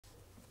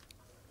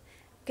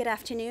Good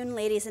afternoon,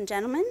 ladies and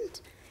gentlemen,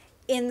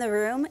 in the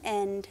room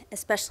and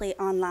especially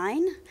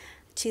online,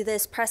 to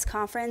this press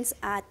conference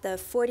at the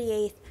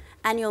 48th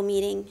annual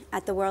meeting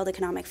at the World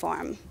Economic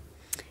Forum.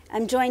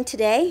 I'm joined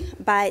today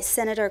by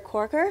Senator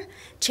Corker,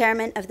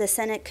 Chairman of the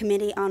Senate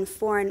Committee on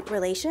Foreign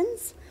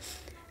Relations,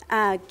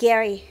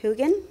 Gary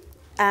Haugen,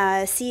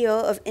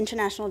 CEO of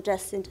International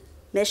Justice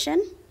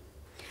Mission,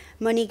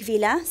 Monique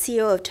Villa,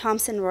 CEO of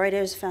Thomson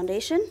Reuters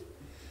Foundation,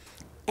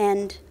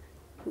 and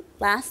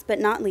last but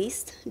not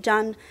least,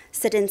 John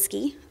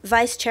Tedeneke,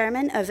 Vice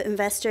Chairman of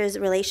Investors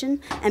Relations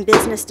and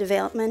Business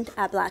Development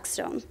at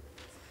Blackstone.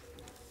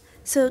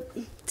 So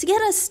to get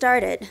us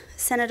started,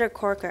 Senator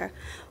Corker,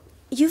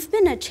 you've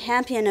been a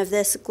champion of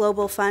this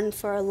global fund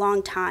for a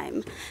long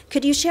time.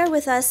 Could you share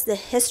with us the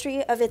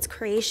history of its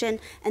creation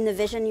and the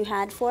vision you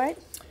had for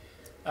it?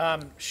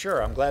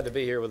 Sure. I'm glad to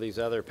be here with these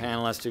other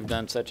panelists who've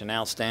done such an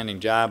outstanding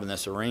job in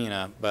this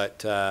arena, but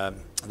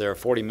there are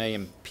 40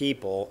 million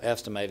people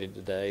estimated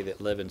today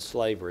that live in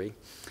slavery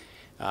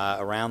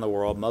around the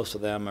world. Most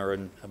of them are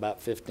in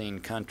about 15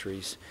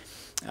 countries.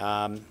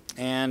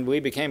 And we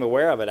became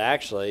aware of it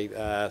actually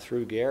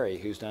through Gary,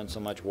 who's done so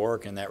much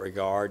work in that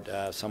regard.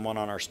 Someone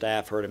on our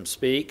staff heard him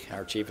speak,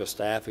 our chief of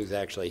staff who's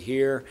actually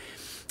here.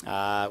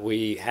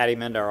 We had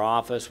him into our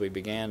office. We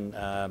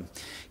began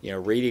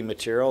reading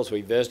materials.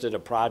 We visited a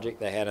project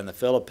they had in the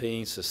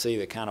Philippines to see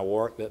the kind of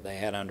work that they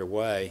had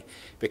underway.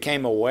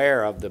 Became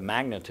aware of the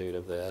magnitude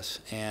of this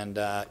and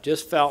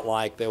just felt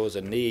like there was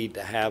a need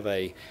to have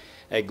a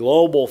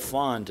global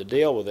fund to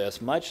deal with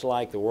this, much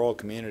like the world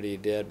community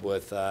did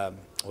with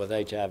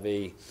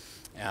HIV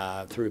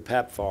through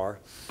PEPFAR.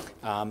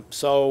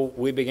 So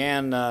we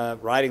began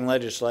writing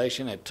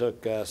legislation. It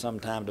took some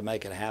time to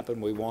make it happen.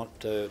 We want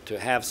to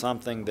have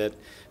something that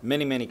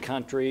many, many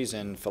countries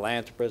and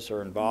philanthropists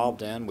are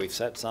involved in. We've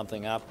set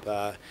something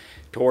up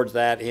towards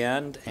that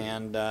end,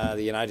 and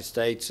the United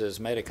States has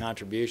made a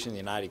contribution. The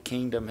United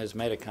Kingdom has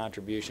made a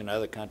contribution.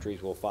 Other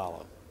countries will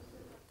follow.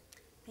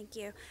 Thank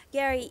you.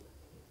 Gary,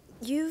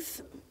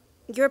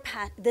 you're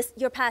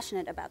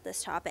passionate about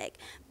this topic,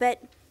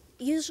 but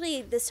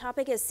usually this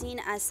topic is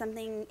seen as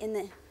something in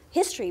the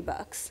history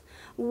books.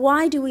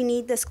 Why do we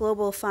need this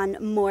global fund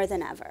more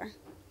than ever?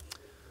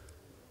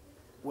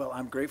 Well,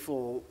 I'm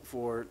grateful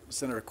for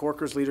Senator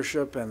Corker's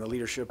leadership and the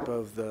leadership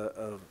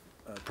of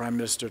Prime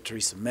Minister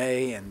Theresa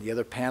May and the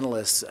other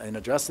panelists in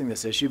addressing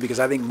this issue, because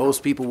I think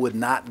most people would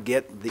not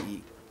get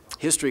the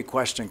history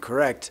question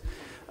correct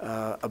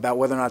about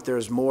whether or not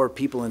there's more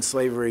people in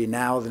slavery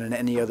now than in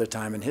any other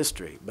time in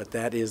history. But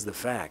that is the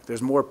fact.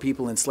 There's more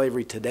people in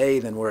slavery today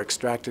than were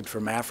extracted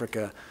from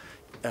Africa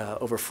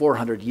over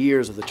 400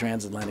 years of the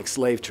transatlantic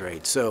slave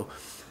trade. So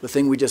the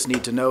thing we just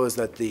need to know is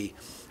that the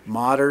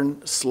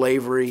modern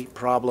slavery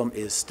problem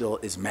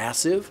is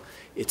massive.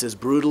 It's as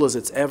brutal as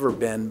it's ever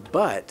been,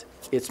 but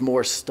it's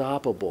more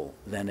stoppable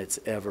than it's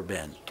ever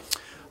been.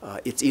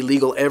 It's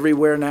illegal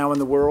everywhere now in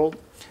the world.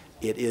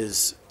 It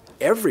is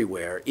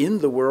everywhere in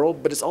the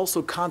world, but it's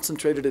also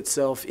concentrated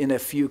itself in a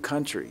few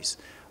countries.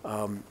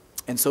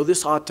 And so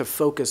this ought to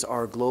focus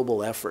our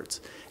global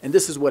efforts. And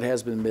this is what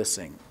has been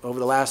missing. Over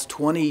the last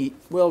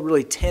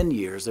 10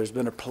 years, there's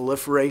been a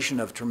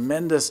proliferation of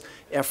tremendous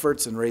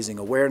efforts in raising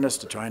awareness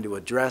to trying to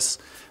address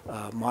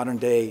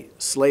modern-day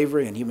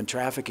slavery and human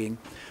trafficking,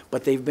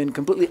 but they've been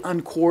completely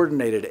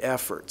uncoordinated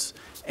efforts.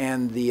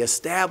 And the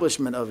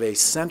establishment of a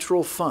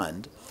central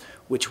fund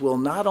which will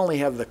not only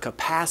have the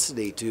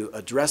capacity to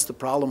address the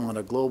problem on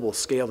a global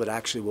scale that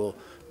actually will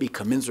be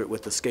commensurate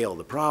with the scale of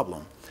the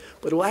problem,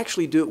 but it will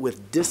actually do it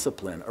with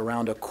discipline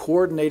around a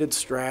coordinated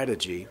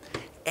strategy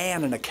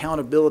and an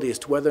accountability as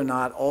to whether or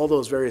not all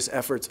those various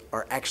efforts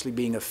are actually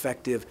being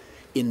effective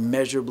in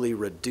measurably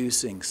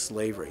reducing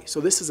slavery. So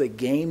this is a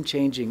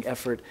game-changing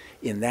effort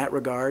in that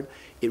regard.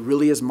 It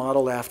really is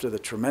modeled after the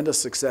tremendous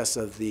success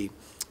of the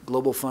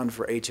Global Fund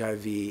for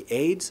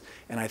HIV/AIDS,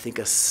 and I think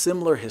a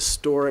similar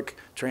historic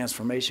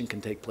transformation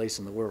can take place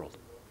in the world.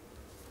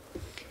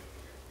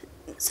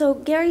 So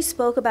Gary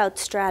spoke about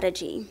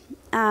strategy.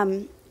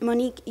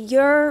 Monique,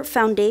 your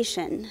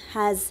foundation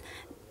has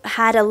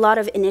had a lot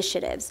of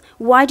initiatives.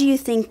 Why do you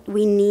think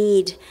we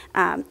need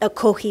a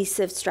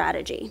cohesive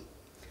strategy?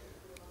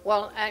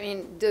 Well, I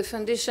mean, the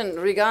foundation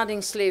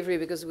regarding slavery,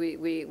 because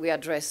we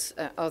address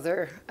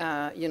other,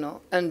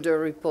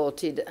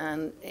 underreported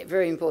and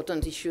very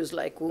important issues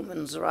like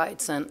women's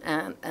rights and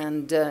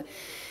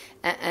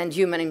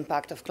human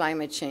impact of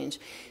climate change.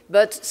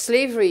 But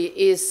slavery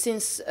is,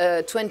 since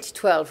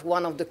 2012,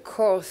 one of the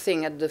core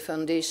things at the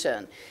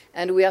foundation.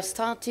 And we have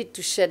started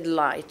to shed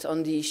light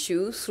on the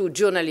issue through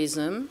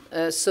journalism.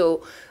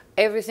 So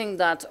everything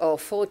that our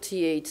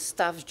 48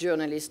 staff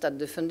journalists at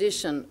the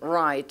foundation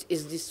write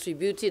is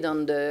distributed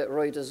on the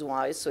Reuters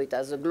wire, so it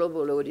has a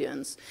global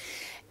audience.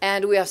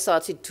 And we have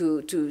started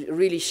to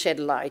really shed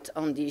light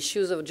on the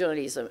issues of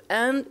journalism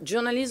and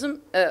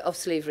journalism of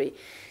slavery.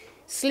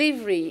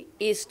 Slavery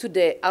is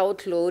today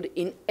outlawed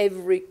in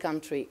every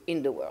country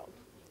in the world.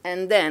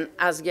 And then,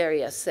 as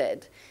Gary has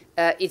said,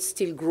 it's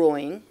still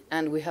growing,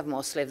 and we have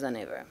more slaves than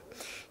ever.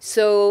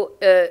 So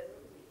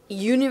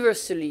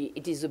universally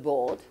it is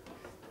aboard,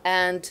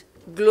 and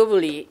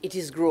globally it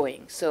is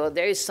growing. So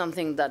there is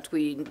something that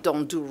we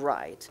don't do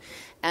right.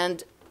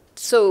 And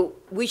so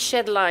we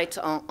shed light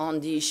on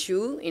the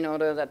issue in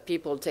order that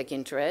people take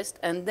interest,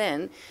 and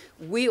then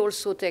we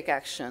also take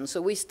action.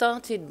 So we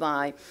started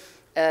by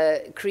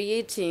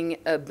creating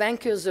a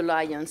bankers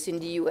alliance in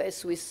the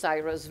US with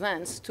Cyrus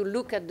Vance to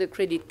look at the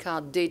credit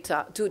card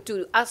data,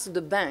 to ask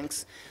the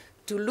banks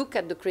to look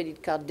at the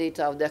credit card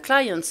data of their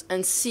clients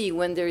and see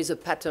when there is a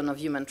pattern of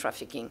human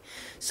trafficking.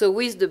 So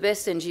with the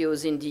best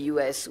NGOs in the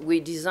US,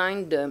 we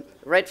designed the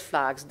red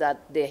flags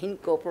that they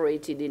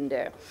incorporated in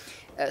their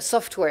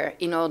software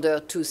in order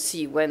to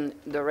see when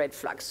the red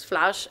flags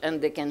flash,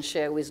 and they can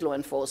share with law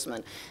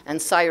enforcement. And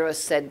Cyrus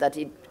said that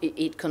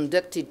it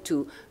conducted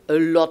to a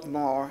lot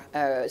more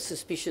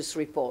suspicious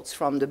reports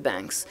from the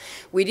banks.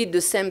 We did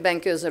the same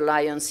Bankers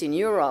Alliance in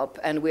Europe,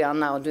 and we are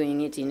now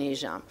doing it in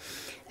Asia.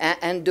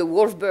 And the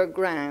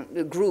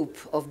Wolfberg group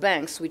of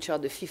banks, which are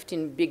the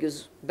 15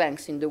 biggest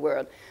banks in the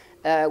world,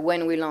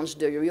 when we launched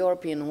the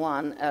European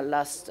one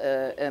last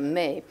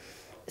May,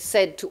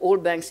 said to all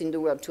banks in the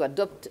world to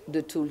adopt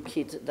the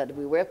toolkit that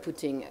we were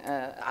putting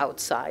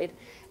outside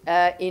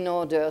in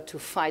order to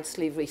fight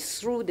slavery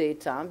through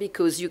data,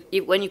 because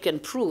when you can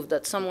prove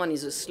that someone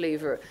is a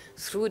slaver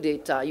through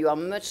data, you are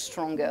much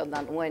stronger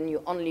than when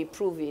you only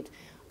prove it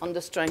on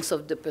the strengths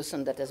of the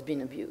person that has been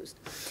abused.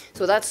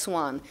 So that's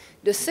one.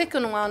 The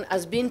second one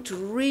has been to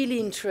really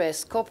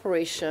interest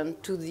corporations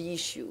to the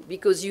issue,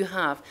 because you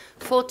have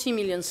 40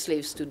 million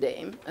slaves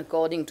today,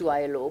 according to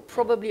ILO,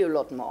 probably a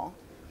lot more.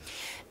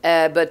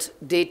 But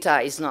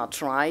data is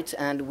not right,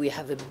 and we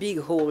have a big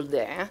hole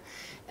there,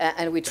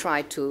 and we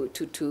try to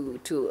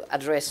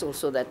address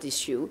also that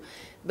issue.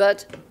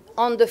 But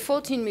on the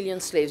 14 million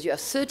slaves, you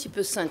have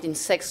 30% in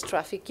sex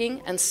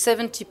trafficking and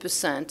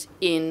 70%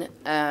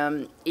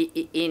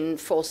 in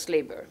forced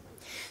labor.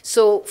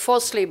 So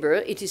forced labor,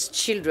 it is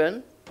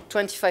children.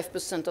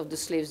 25% of the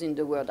slaves in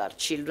the world are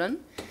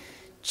children.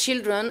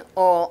 Children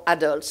or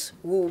adults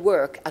who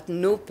work at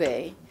no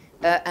pay,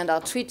 and are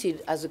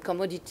treated as a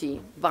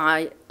commodity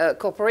by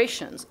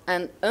corporations.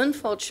 And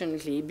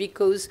unfortunately,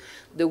 because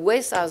the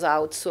West has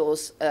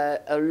outsourced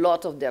a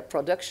lot of their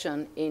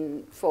production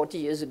 40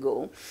 years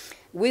ago,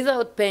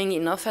 without paying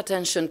enough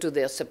attention to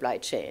their supply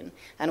chain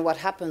and what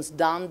happens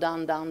down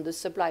the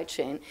supply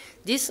chain,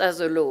 this has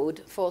allowed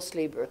forced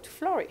labor to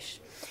flourish.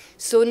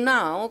 So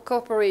now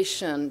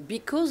corporations,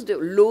 because the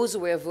laws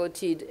were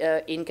voted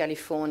in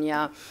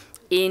California,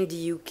 in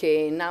the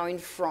UK, now in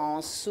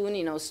France, soon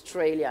in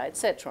Australia,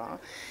 etc.,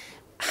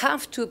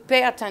 have to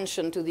pay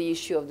attention to the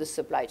issue of the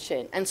supply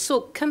chain. And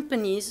so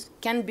companies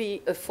can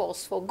be a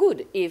force for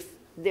good if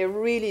they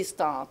really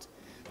start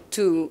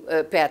to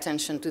pay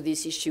attention to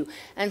this issue.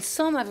 And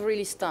some have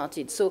really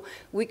started. So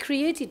we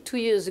created 2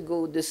 years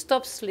ago the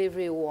Stop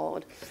Slavery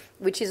Award,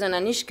 which is an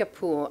Anish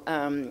Kapoor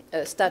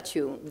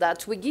statue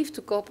that we give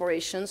to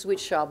corporations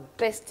which are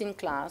best in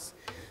class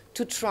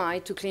to try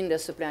to clean their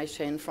supply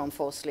chain from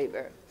forced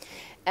labor.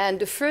 And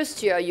the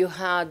first year you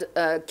had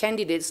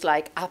candidates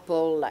like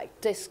Apple,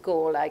 like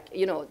Tesco, like,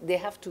 they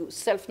have to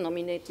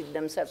self-nominate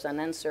themselves and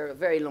answer a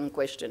very long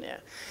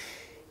questionnaire.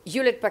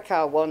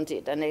 Hewlett-Packard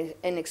wanted, and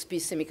NXP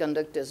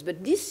Semiconductors,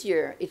 but this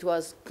year it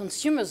was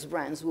consumers'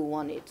 brands who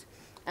won it,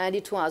 and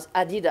it was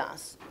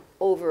Adidas,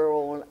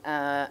 overall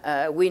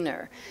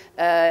winner,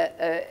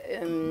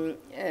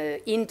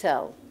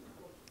 Intel,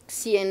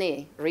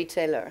 CNA,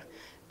 retailer,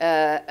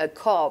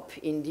 Coop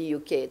in the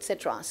UK,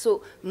 etc.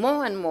 So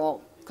more and more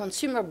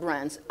consumer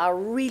brands are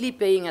really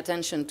paying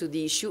attention to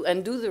the issue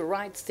and do the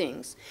right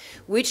things,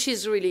 which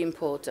is really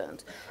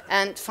important.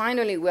 And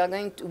finally,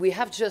 we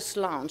have just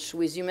launched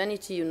with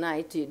Humanity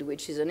United,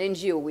 which is an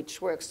NGO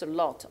which works a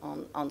lot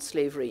on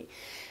slavery,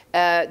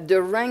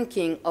 the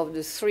ranking of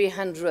the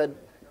 300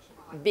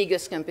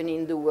 biggest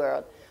companies in the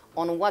world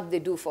on what they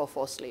do for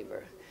forced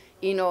labor,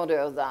 in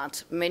order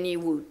that many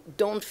who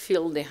don't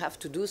feel they have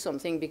to do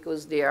something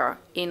because they are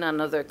in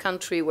another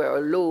country where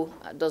a law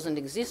doesn't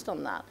exist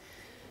on that,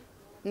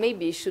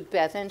 maybe should pay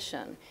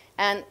attention.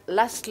 And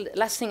last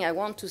thing I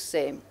want to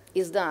say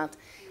is that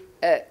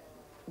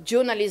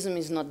journalism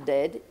is not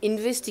dead.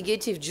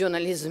 Investigative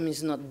journalism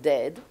is not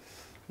dead.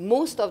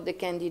 Most of the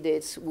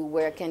candidates who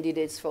were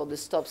candidates for the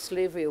Stop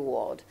Slavery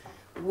Award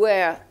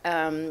were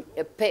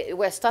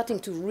starting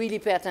to really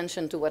pay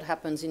attention to what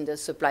happens in the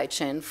supply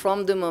chain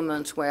from the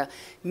moment where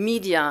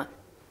media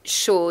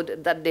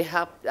showed that they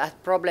have a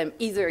problem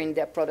either in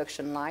their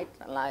production line,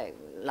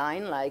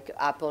 like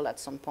Apple at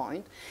some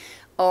point,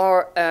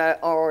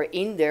 or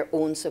in their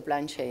own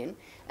supply chain.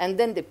 And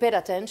then they paid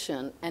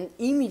attention and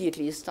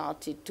immediately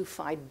started to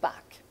fight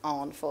back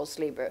on forced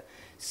labor.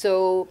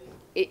 So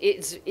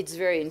it's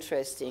very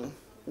interesting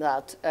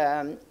that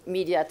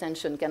media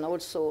attention can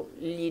also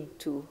lead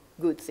to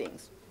good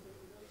things.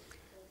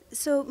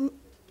 So,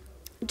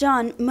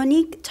 John,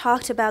 Monique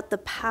talked about the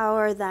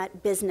power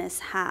that business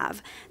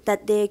have,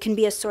 that they can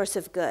be a source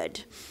of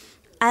good.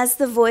 As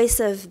the voice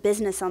of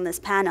business on this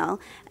panel,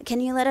 can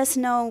you let us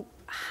know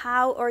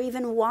how or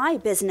even why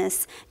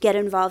business get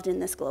involved in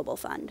this global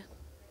fund?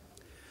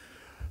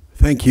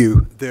 Thank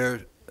you.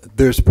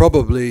 There's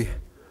probably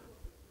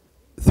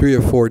 3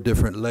 or 4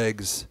 different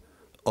legs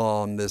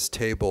on this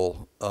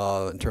table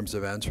in terms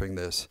of answering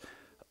this.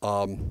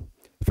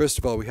 First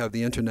of all, we have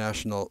the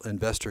international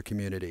investor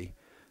community,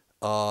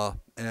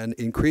 and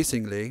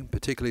increasingly,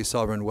 particularly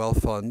sovereign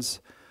wealth funds,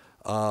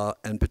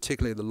 and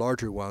particularly the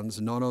larger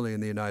ones, not only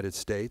in the United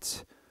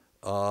States,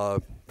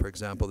 for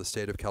example, the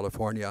state of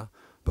California,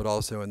 but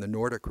also in the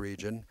Nordic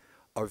region,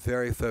 are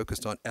very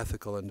focused on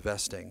ethical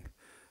investing.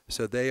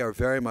 So they are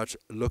very much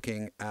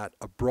looking at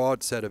a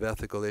broad set of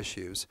ethical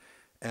issues.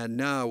 And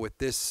now with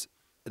this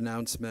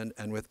announcement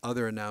and with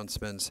other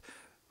announcements,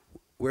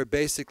 we're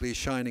basically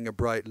shining a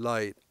bright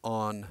light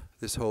on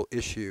this whole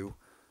issue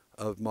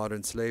of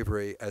modern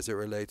slavery as it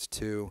relates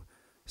to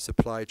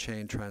supply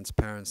chain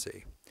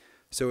transparency.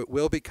 So it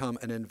will become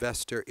an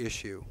investor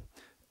issue.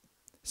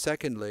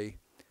 Secondly,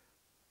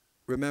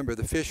 remember,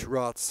 the fish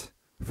rots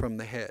from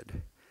the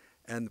head.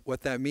 And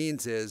what that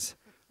means is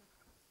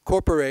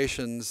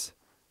corporations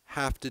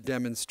have to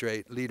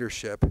demonstrate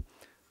leadership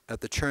at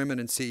the chairman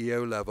and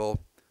CEO level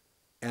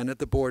and at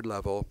the board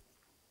level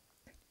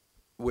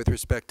with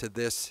respect to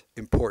this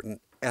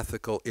important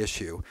ethical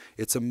issue.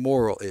 It's a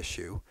moral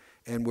issue,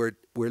 and we're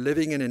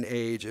living in an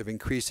age of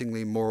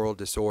increasingly moral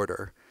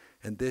disorder,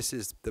 and this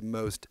is the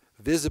most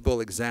visible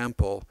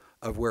example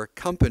of where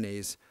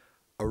companies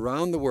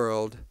around the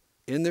world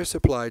in their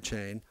supply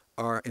chain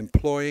are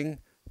employing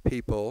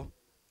people,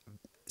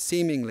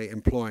 seemingly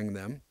employing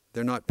them,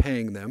 they're not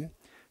paying them,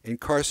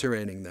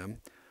 incarcerating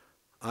them.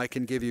 I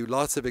can give you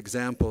lots of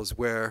examples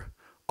where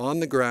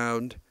on the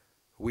ground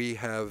we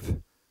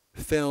have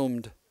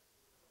filmed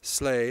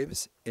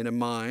slaves in a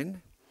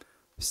mine,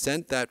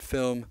 sent that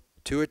film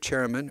to a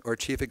chairman or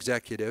chief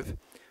executive.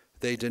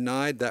 They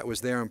denied that was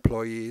their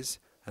employees,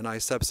 and I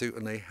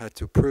subsequently had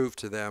to prove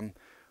to them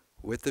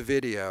with the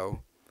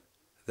video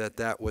that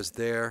that was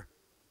their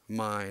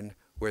mine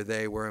where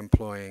they were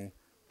employing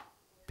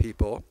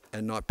people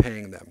and not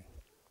paying them.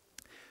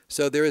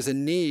 So there is a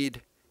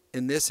need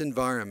in this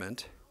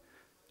environment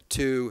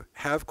to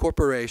have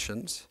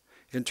corporations,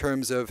 in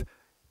terms of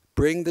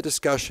bring the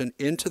discussion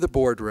into the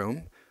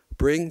boardroom,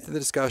 bring the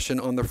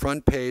discussion on the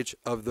front page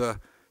of the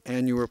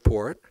annual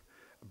report,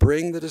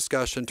 bring the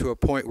discussion to a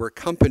point where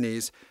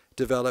companies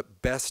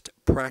develop best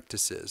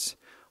practices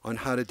on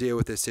how to deal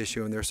with this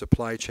issue in their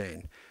supply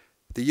chain.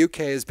 The UK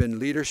has been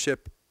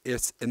leadership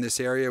in this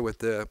area with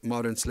the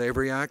Modern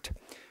Slavery Act,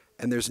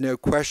 and there's no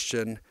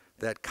question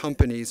that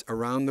companies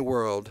around the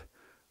world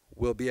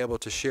will be able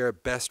to share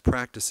best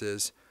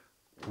practices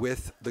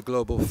with the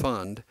Global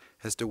Fund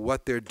as to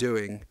what they're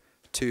doing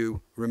to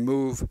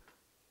remove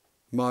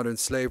modern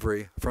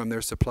slavery from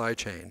their supply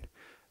chain.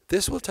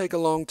 This will take a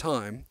long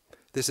time.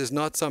 This is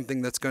not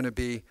something that's going to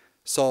be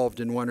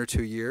solved in 1 or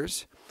 2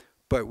 years,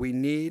 but we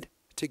need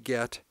to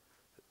get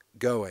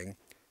going.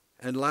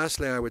 And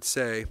lastly, I would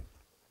say,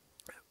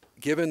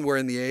 given we're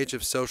in the age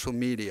of social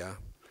media,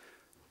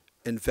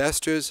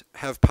 investors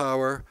have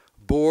power,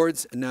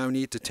 boards now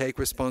need to take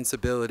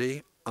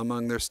responsibility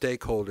among their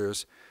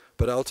stakeholders,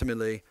 but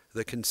ultimately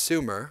the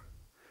consumer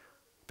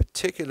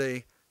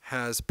particularly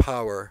has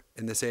power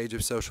in this age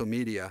of social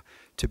media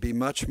to be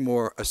much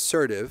more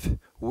assertive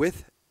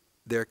with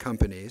their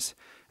companies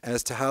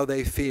as to how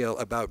they feel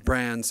about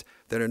brands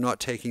that are not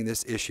taking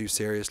this issue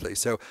seriously.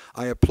 So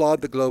I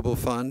applaud the Global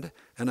Fund,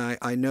 and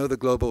I know the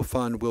Global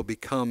Fund will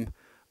become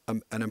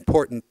an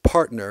important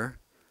partner,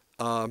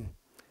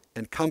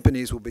 and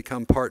companies will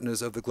become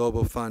partners of the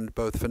Global Fund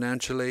both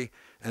financially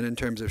and in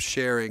terms of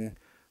sharing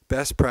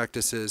best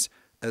practices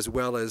as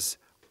well as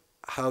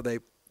how they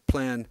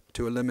plan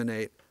to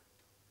eliminate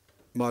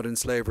modern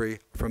slavery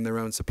from their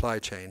own supply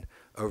chain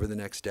over the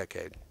next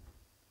decade.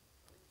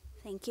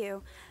 Thank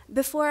you.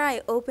 Before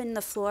I open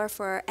the floor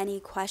for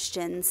any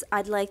questions,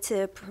 I'd like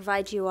to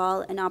provide you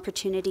all an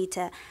opportunity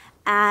to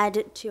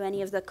add to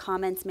any of the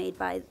comments made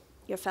by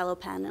your fellow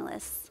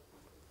panelists.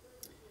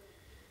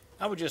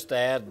 I would just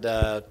add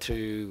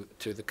to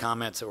the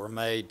comments that were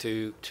made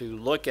to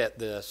look at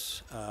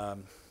this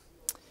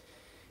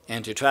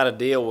and to try to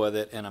deal with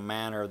it in a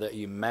manner that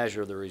you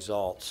measure the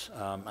results,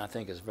 I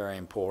think is very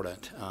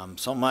important.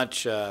 So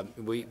much,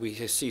 we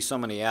see so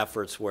many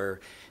efforts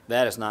where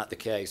that is not the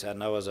case. I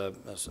know as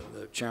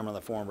the chairman of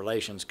the Foreign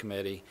Relations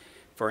Committee,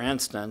 for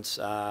instance,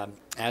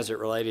 as it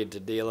related to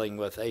dealing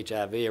with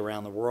HIV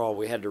around the world,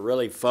 we had to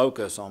really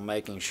focus on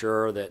making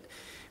sure that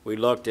we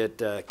looked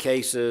at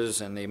cases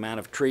and the amount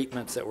of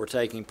treatments that were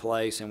taking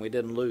place, and we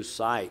didn't lose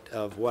sight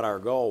of what our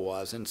goal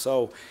was. And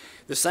so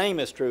the same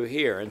is true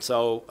here. And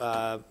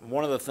so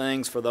one of the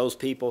things for those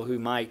people who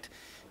might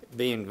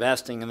be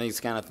investing in these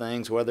kind of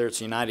things, whether it's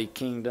the United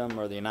Kingdom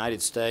or the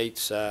United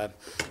States,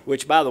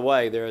 which, by the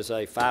way, there is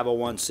a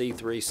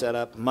 501c3 set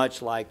up,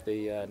 much like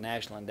the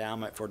National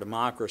Endowment for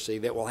Democracy,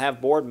 that will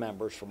have board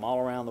members from all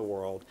around the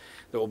world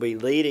that will be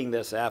leading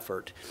this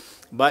effort.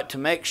 But to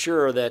make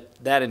sure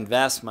that that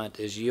investment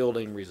is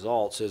yielding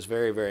results is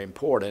very, very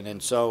important.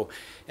 And so,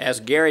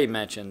 as Gary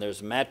mentioned,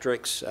 there's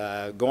metrics,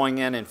 going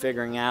in and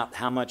figuring out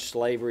how much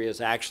slavery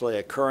is actually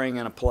occurring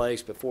in a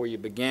place before you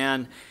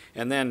begin,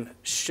 and then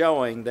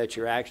showing that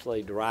you're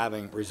actually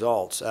deriving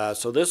results.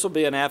 So this will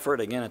be an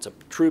effort. Again, it's a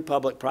true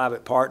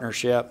public-private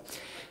partnership.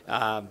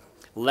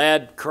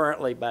 Led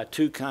currently by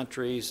 2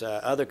 countries.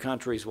 Other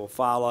countries will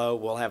follow.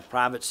 We'll have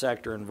private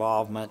sector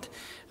involvement.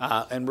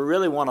 And we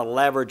really want to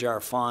leverage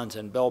our funds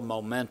and build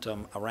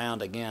momentum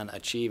around, again,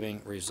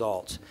 achieving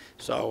results.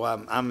 So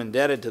I'm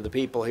indebted to the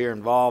people here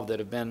involved that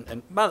have been,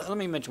 and let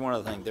me mention one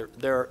other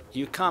thing.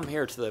 You come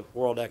here to the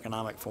World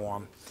Economic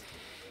Forum,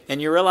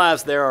 and you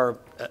realize there are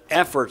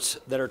efforts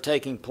that are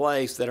taking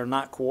place that are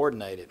not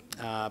coordinated.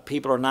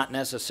 People are not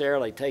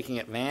necessarily taking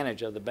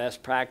advantage of the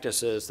best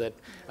practices that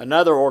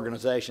another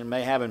organization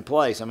may have in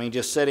place. I mean,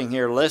 just sitting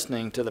here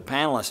listening to the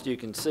panelists, you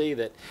can see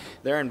that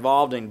they're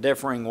involved in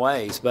differing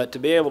ways. But to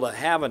be able to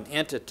have an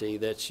entity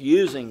that's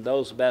using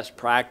those best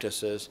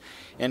practices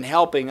and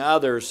helping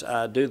others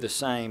do the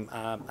same,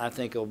 I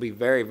think it will be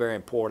very, very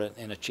important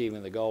in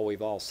achieving the goal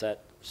we've all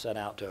set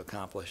out to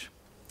accomplish.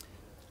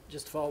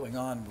 Just following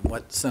on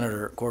what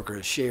Senator Corker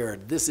has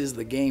shared, this is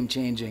the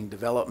game-changing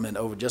development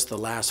over just the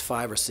last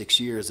 5 or 6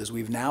 years, as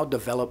we've now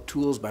developed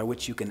tools by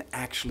which you can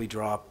actually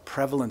draw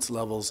prevalence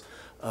levels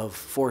of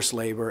forced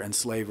labor and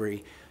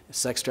slavery,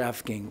 sex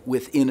trafficking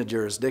within a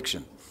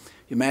jurisdiction.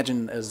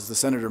 Imagine, as the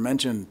Senator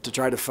mentioned, to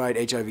try to fight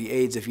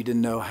HIV/AIDS if you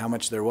didn't know how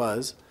much there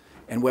was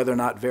and whether or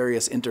not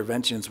various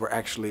interventions were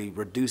actually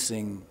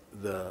reducing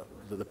the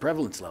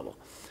prevalence level.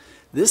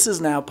 This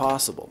is now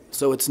possible.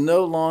 So it's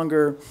no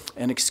longer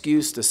an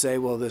excuse to say,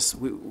 well,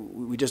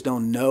 we just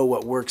don't know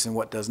what works and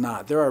what does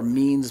not. There are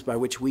means by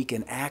which we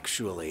can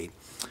actually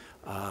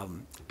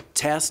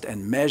test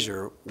and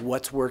measure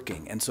what's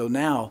working. And so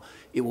now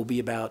it will be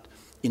about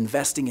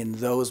investing in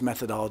those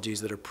methodologies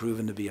that are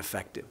proven to be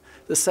effective.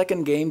 The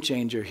second game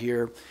changer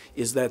here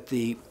is that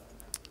the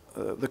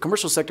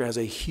commercial sector has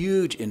a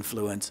huge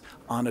influence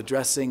on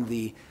addressing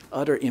the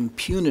utter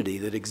impunity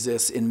that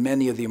exists in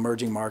many of the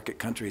emerging market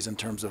countries in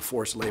terms of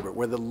forced labor,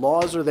 where the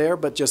laws are there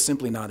but just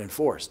simply not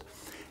enforced.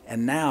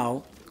 And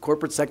now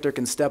corporate sector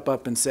can step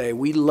up and say,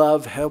 we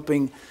love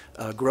helping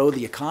grow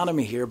the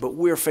economy here, but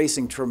we're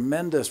facing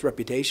tremendous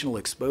reputational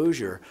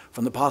exposure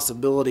from the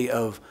possibility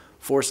of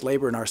forced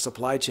labor in our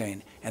supply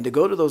chain. And to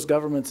go to those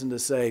governments and to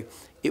say,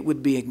 it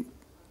would be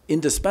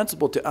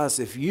indispensable to us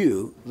if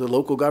you, the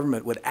local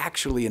government, would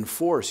actually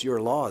enforce your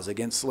laws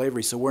against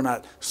slavery so we're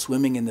not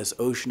swimming in this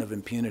ocean of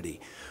impunity.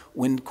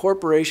 When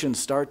corporations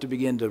start to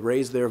begin to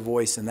raise their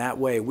voice in that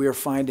way, we're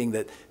finding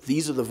that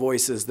these are the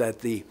voices that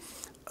the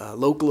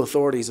local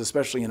authorities,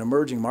 especially in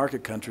emerging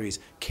market countries,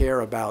 care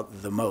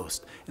about the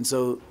most. And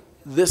so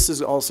this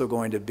is also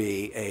going to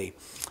be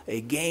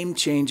a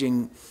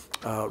game-changing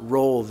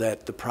role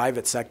that the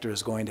private sector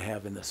is going to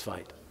have in this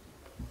fight.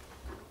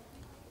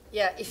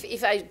 Yeah,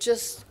 if I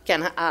just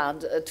can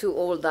add to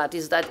all that,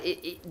 is that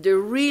the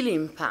real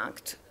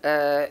impact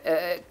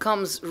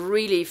comes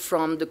really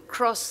from the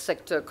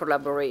cross-sector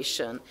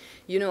collaboration.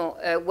 You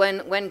know,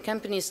 when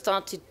companies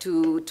started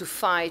to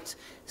fight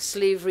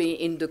slavery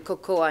in the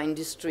cocoa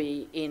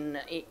industry in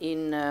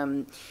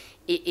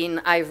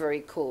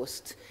Ivory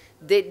Coast,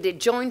 they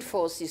joined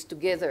forces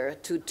together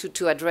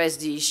to address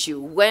the issue.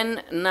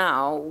 When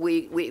now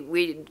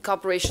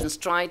corporations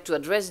try to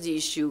address the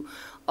issue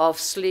of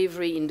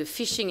slavery in the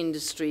fishing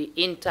industry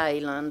in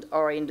Thailand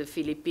or in the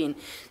Philippines,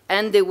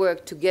 and they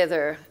work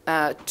together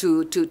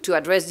to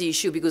address the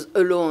issue, because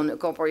alone a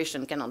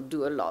corporation cannot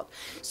do a lot.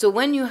 So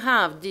when you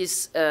have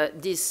this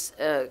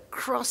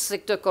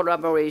cross-sector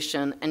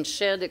collaboration and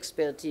shared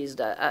expertise,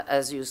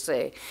 as you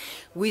say,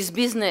 with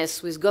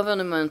business, with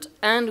government,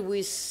 and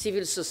with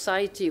civil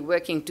society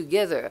working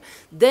together,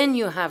 then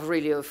you have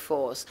really a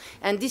force.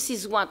 And this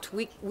is what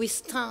we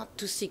start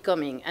to see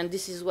coming, and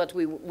this is what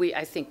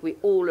I think we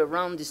all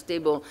around this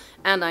table,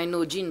 and I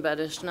know Jean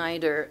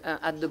Bader-Schneider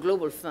at the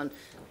Global Fund,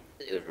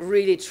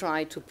 really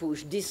try to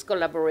push this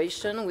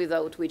collaboration,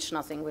 without which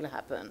nothing will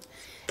happen.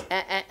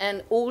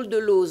 And all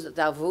the laws that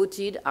are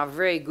voted are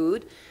very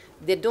good.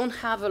 They don't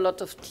have a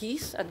lot of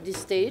teeth at this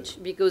stage,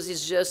 because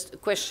it's just a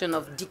question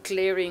of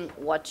declaring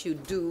what you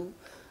do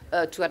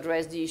to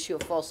address the issue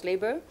of forced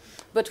labor.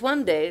 But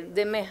one day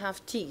they may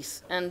have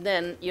teeth, and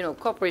then, you know,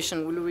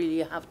 corporation will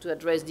really have to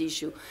address the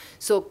issue.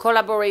 So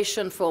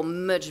collaboration for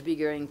much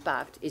bigger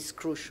impact is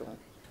crucial.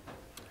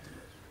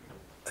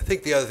 I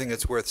think the other thing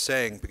that's worth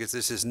saying, because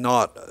this is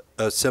not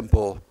a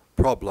simple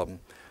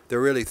problem, there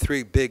are really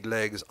 3 big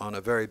legs on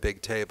a very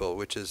big table,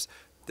 which is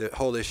the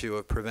whole issue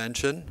of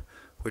prevention,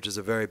 which is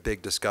a very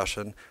big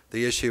discussion,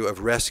 the issue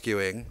of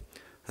rescuing,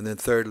 and then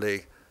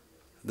thirdly,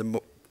 the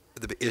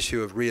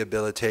issue of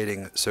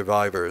rehabilitating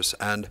survivors.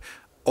 And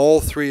all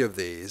 3 of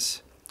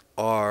these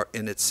are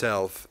in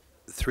itself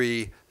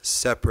 3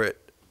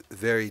 separate,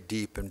 very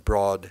deep and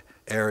broad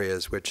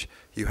areas which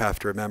you have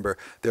to remember.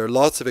 There are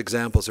lots of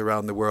examples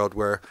around the world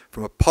where,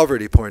 from a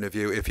poverty point of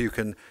view, if you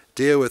can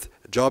deal with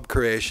job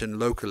creation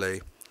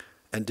locally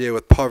and deal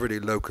with poverty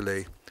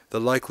locally, the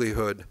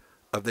likelihood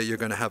of that you're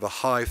going to have a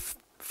high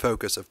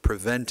focus of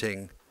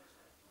preventing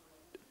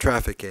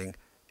trafficking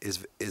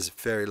is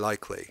very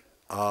likely.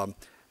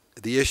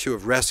 The issue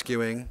of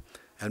rescuing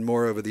and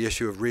moreover the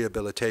issue of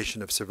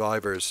rehabilitation of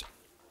survivors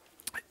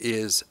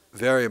is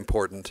very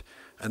important,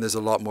 and there's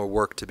a lot more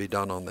work to be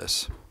done on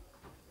this.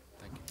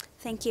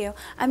 Thank you.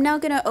 I'm now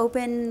going to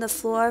open the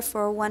floor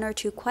for 1 or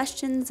 2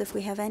 questions, if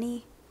we have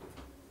any.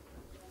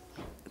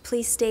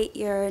 Please state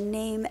your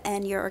name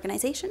and your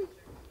organization.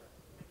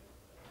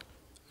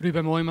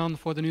 Ruben Mooijman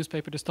for the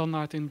newspaper De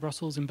Standaard in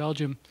Brussels in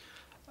Belgium.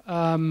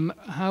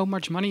 How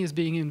much money is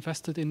being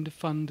invested in the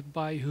fund,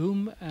 by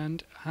whom,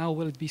 and how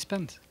will it be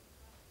spent?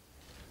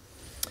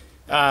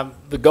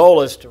 The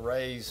goal is to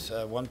raise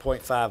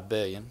 1.5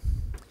 billion,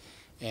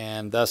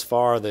 and thus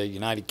far the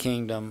United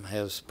Kingdom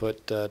has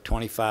put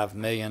 25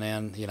 million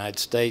in. The United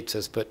States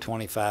has put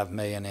 25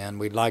 million in.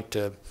 We'd like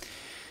to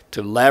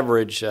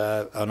leverage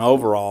an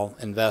overall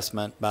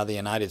investment by the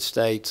United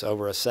States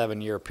over a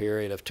 7-year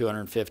period of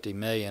 250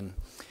 million,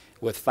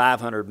 with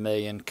 500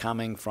 million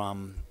coming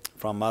from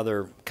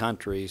other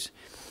countries,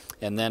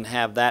 and then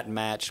have that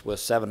matched with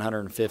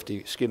 750.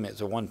 Excuse me, it's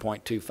a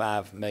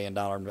 1.25 million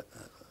dollar.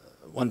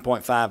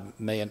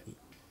 $1.5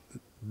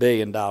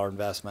 billion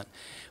investment.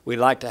 We'd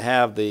like to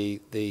have the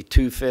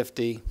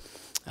 250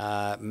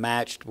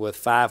 matched with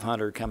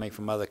 500 coming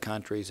from other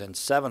countries and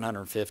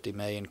 750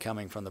 million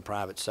coming from the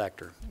private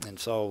sector. And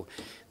so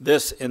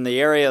this, in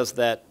the areas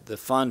that the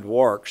fund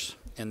works,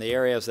 in the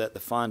areas that the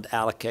fund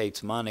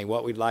allocates money,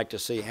 what we'd like to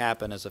see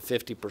happen is a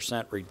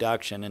 50%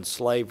 reduction in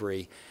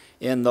slavery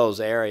in those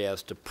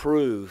areas to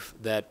prove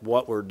that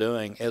what we're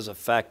doing is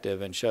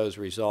effective and shows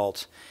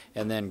results,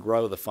 and then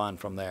grow the fund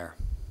from there.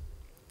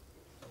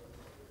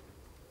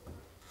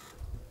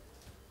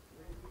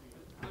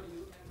 How do you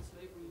end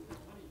slavery with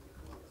money?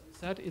 Because you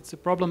said it's a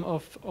problem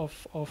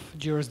of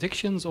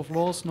jurisdictions, of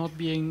laws not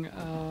being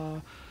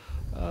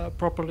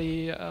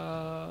properly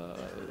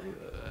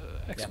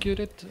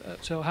executed.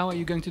 So how are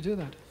you going to do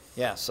that?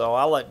 Yeah, so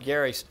I'll let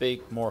Gary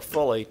speak more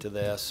fully to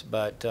this,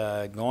 but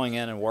going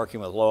in and working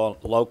with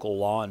local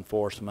law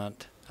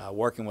enforcement,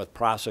 working with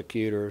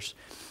prosecutors,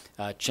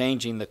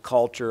 changing the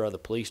culture of the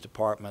police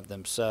department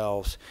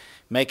themselves,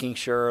 making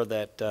sure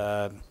that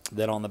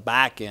that on the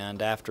back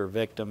end, after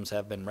victims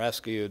have been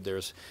rescued,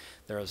 there's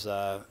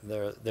a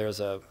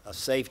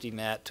safety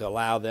net to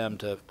allow them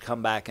to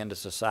come back into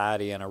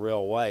society in a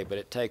real way. But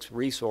it takes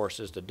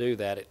resources to do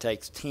that. It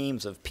takes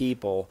teams of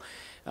people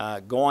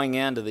going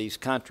into these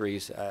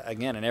countries.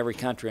 Again, in every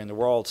country in the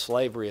world,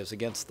 slavery is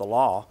against the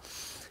law.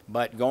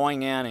 But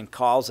going in and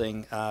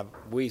causing,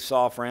 we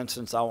saw, for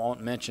instance, I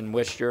won't mention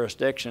which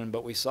jurisdiction,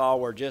 but we saw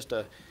where just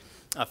a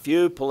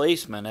few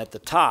policemen at the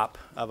top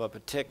of a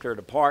particular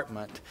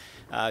department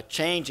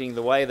changing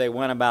the way they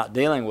went about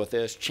dealing with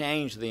this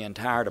changed the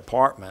entire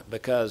department,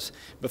 because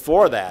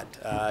before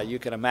that you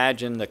can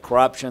imagine the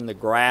corruption, the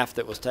graft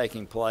that was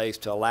taking place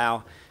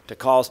to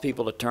cause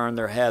people to turn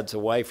their heads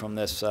away from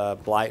this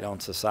blight on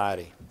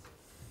society.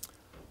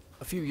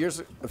 A few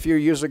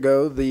years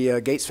ago,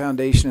 the Gates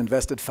Foundation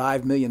invested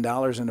 $5 million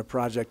in a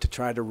project to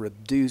try to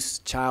reduce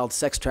child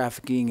sex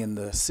trafficking in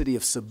the city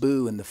of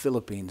Cebu in the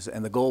Philippines,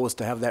 and the goal was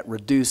to have that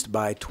reduced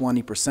by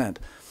 20%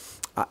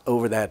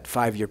 over that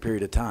 5-year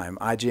period of time.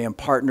 IJM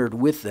partnered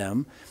with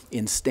them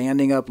in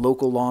standing up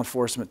local law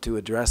enforcement to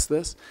address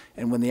this,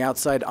 and when the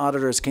outside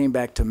auditors came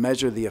back to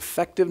measure the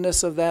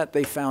effectiveness of that,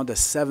 they found a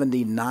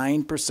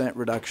 79%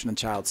 reduction in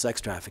child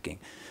sex trafficking.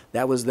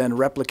 That was then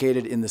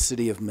replicated in the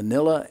city of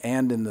Manila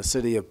and in the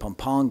city of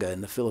Pampanga in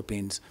the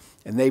Philippines,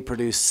 and they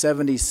produced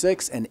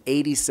 76 and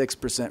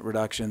 86%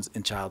 reductions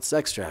in child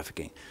sex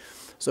trafficking.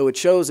 So it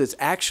shows it's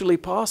actually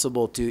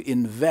possible to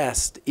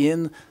invest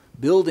in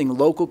building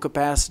local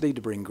capacity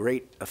to bring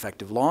great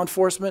effective law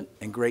enforcement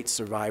and great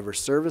survivor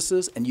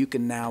services, and you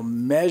can now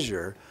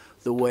measure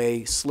the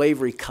way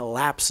slavery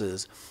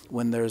collapses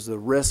when there's the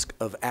risk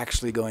of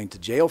actually going to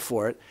jail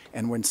for it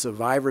and when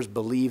survivors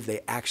believe they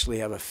actually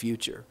have a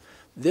future.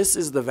 This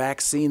is the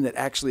vaccine that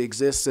actually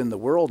exists in the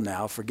world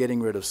now for getting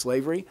rid of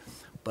slavery,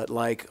 but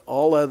like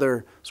all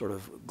other sort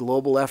of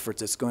global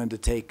efforts, it's going to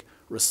take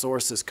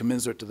resources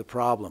commensurate to the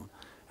problem.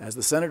 As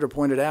the senator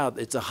pointed out,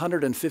 it's a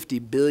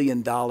 $150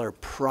 billion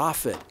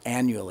profit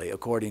annually,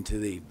 according to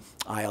the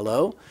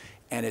ILO,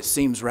 and it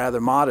seems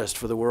rather modest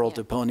for the world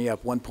to pony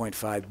up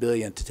 $1.5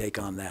 billion to take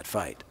on that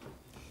fight.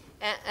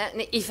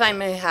 And if I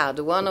may add,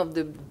 one of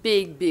the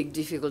big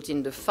difficulties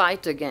in the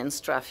fight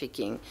against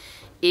trafficking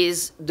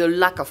is the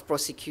lack of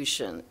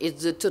prosecution.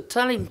 It's the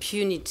total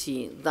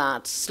impunity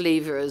that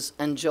slavers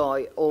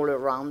enjoy all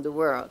around the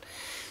world.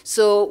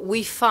 So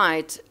we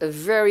fight a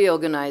very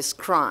organized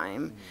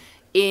crime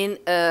in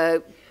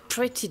a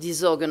pretty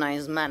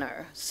disorganized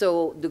manner.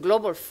 So the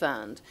Global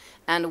Fund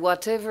and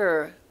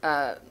whatever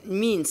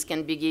means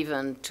can be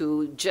given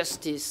to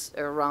justice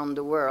around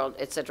the world,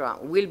 etc.,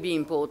 will be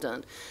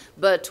important.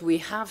 But we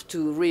have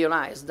to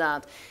realize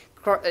that,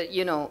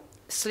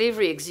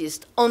 slavery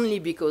exists only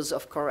because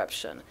of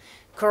corruption.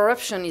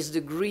 Corruption is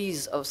the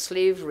grease of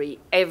slavery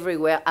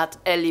everywhere at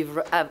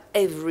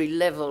every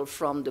level,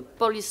 from the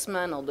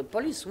policeman or the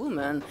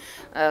policewoman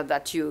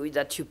that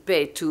you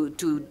pay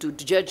to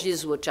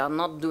judges which are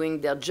not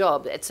doing their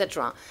job,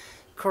 etc.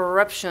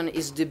 Corruption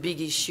is the big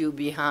issue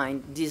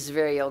behind this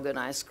very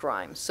organized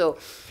crime. So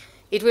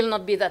it will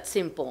not be that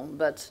simple,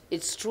 but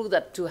it's true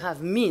that to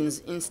have means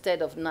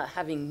instead of not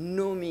having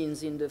no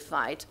means in the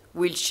fight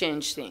will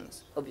change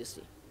things,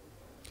 obviously.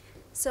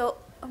 So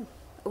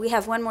we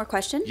have one more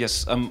question.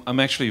 Yes, I'm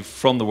actually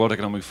from the World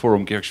Economic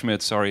Forum, Georg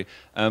Schmidt, sorry.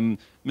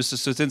 Mr.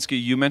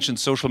 Tedeneke, you mentioned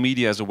social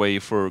media as a way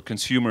for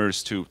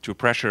consumers to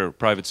pressure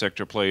private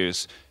sector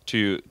players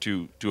to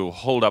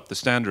hold up the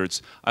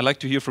standards. I'd like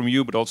to hear from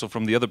you, but also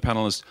from the other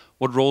panelists,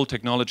 what role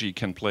technology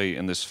can play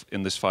in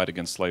this fight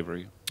against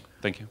slavery.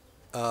 Thank you.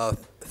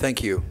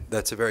 Thank you.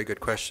 That's a very good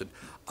question.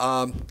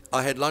 I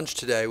had lunch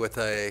today with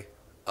a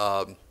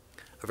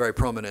very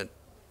prominent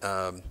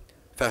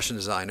fashion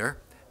designer,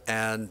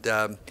 and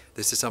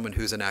this is someone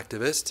who's an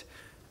activist,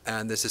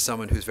 and this is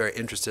someone who's very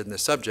interested in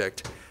this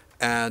subject.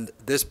 And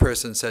this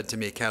person said to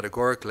me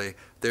categorically,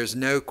 there's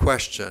no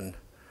question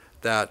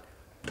that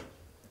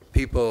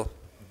people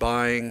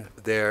buying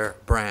their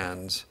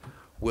brands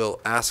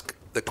will ask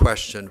the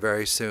question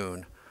very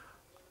soon,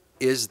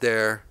 is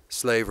there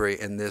slavery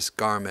in this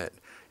garment?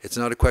 It's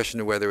not a question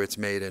of whether it's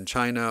made in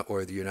China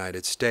or the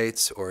United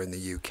States or in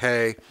the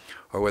UK,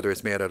 or whether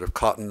it's made out of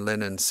cotton,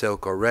 linen,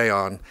 silk, or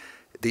rayon.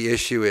 The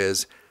issue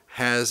is,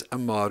 has a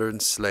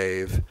modern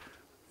slave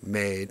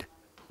made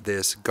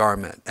this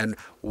garment? And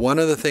one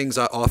of the things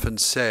I often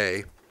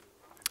say,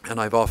 and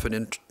I've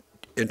often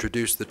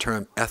introduced the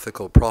term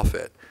ethical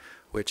profit,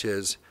 which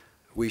is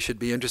we should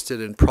be interested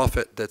in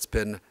profit that's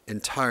been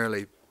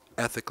entirely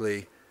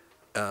ethically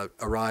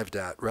arrived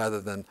at,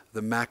 rather than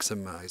the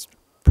maximized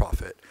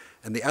profit.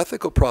 And the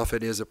ethical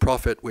profit is a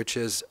profit which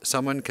is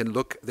someone can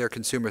look their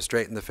consumer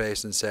straight in the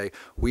face and say,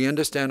 we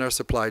understand our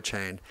supply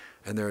chain,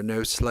 and there are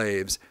no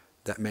slaves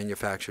that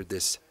manufactured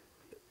this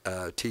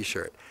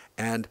T-shirt.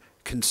 And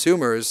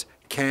consumers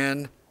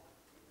can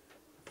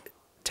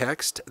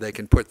text, they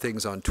can put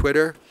things on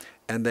Twitter,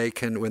 and they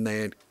can, when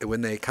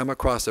they come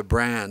across a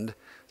brand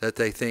that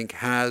they think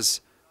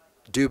has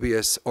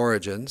dubious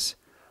origins,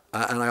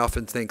 and I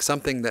often think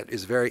something that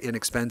is very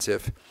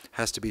inexpensive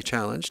has to be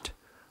challenged.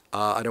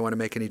 I don't want to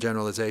make any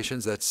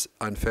generalizations, that's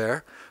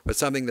unfair, but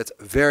something that's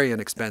very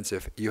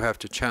inexpensive, you have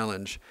to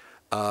challenge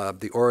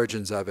the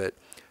origins of it,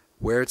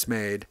 where it's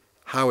made,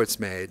 how it's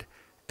made,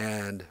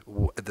 and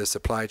the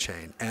supply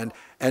chain. And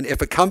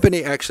if a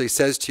company actually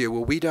says to you,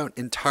 well, we don't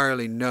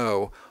entirely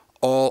know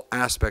all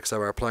aspects of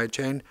our supply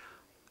chain,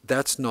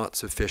 that's not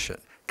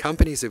sufficient.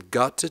 Companies have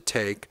got to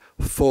take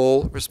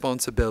full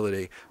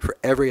responsibility for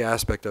every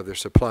aspect of their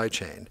supply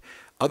chain.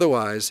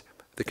 Otherwise,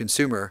 the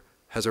consumer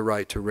has a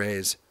right to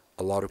raise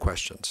a lot of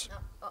questions.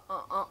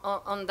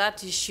 On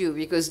that issue,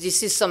 because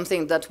this is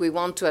something that we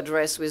want to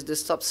address with the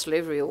Stop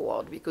Slavery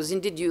Award, because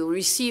indeed you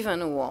receive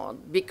an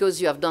award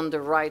because you have done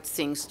the right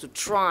things to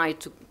try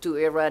to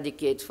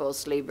eradicate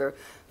forced labor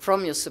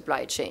from your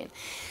supply chain.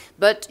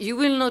 But you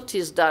will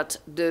notice that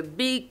the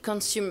big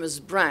consumers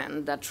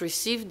brand that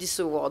received this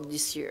award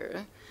this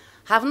year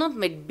have not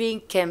made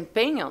big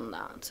campaign on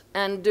that.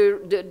 And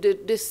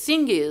the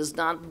thing is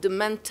that the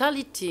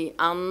mentality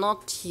are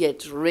not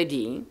yet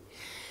ready.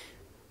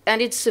 And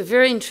it's a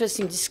very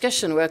interesting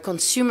discussion where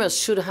consumers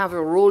should have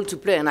a role to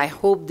play, and I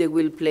hope they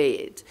will play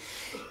it.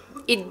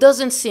 It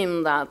doesn't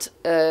seem that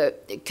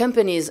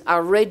companies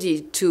are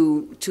ready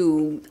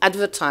to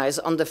advertise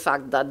on the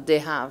fact that they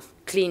have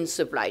clean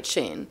supply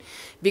chain,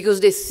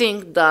 because they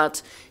think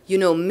that, you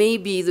know,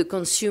 maybe the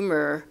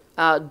consumer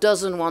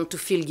doesn't want to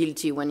feel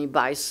guilty when he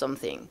buys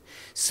something.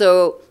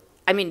 So,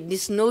 I mean,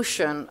 this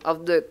notion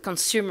of the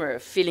consumer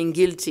feeling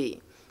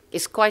guilty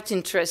is quite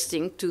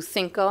interesting to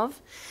think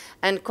of,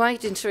 and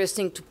quite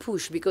interesting to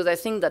push, because I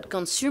think that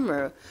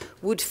consumer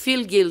would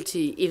feel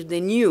guilty if they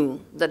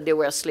knew that they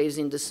were slaves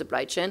in the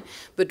supply chain,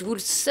 but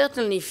would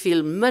certainly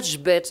feel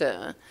much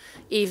better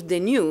if they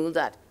knew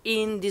that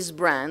in this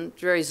brand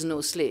there is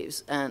no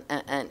slaves and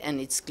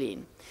it's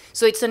clean.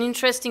 So it's an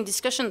interesting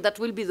discussion that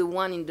will be the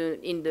one in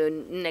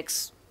the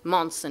next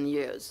months and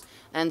years.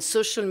 And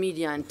social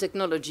media and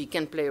technology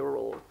can play a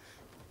role.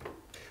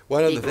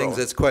 One of the things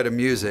that's quite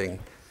amusing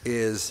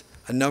is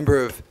a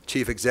number of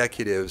chief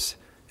executives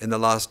in the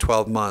last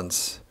 12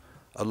 months,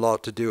 a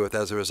lot to do with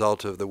as a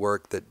result of the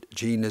work that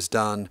Jean has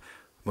done,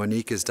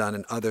 Monique has done,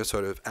 and other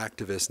sort of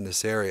activists in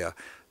this area.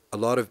 A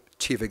lot of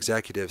chief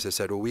executives have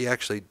said, well, we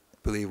actually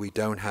believe we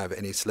don't have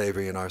any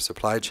slavery in our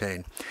supply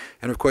chain.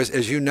 And of course,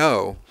 as you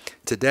know,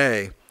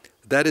 today,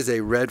 that is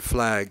a red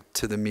flag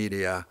to the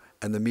media,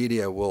 and the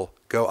media will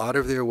go out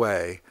of their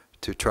way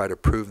to try to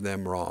prove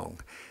them wrong.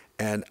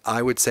 And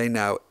I would say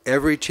now,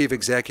 every chief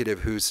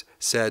executive who's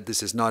said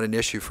this is not an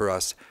issue for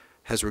us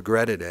has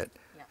regretted it.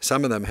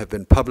 Some of them have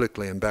been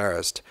publicly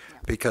embarrassed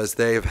because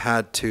they have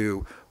had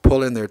to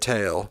pull in their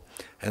tail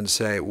and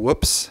say,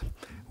 whoops,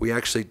 we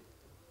actually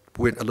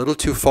went a little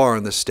too far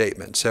in this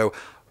statement. So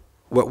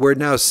what we're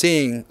now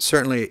seeing,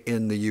 certainly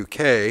in the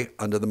UK,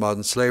 under the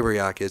Modern Slavery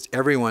Act, is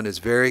everyone is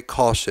very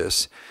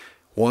cautious,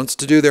 wants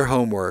to do their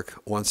homework,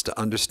 wants to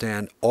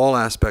understand all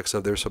aspects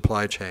of their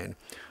supply chain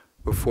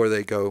before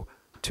they go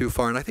too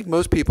far. And I think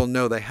most people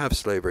know they have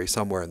slavery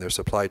somewhere in their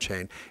supply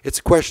chain. It's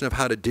a question of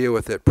how to deal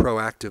with it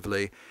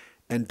proactively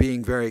and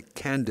being very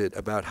candid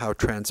about how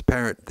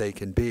transparent they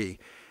can be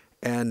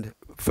and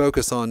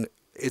focus on,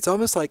 it's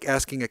almost like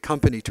asking a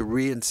company to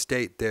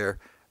reinstate their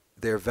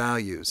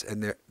values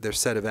and their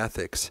set of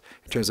ethics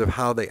in terms of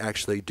how they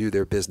actually do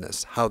their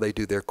business, how they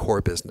do their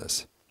core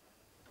business.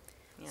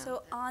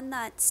 So on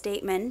that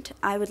statement,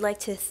 I would like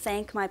to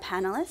thank my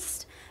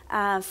panelists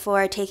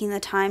for taking the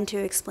time to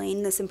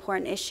explain this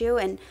important issue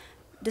and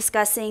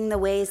discussing the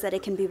ways that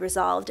it can be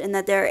resolved, and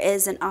that there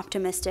is an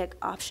optimistic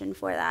option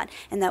for that,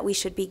 and that we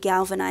should be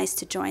galvanized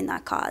to join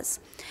that cause.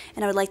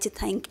 And I would like to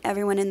thank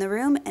everyone in the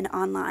room and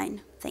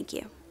online. Thank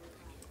you.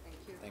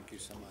 Thank you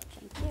so much.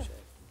 Thank you.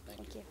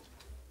 Thank you.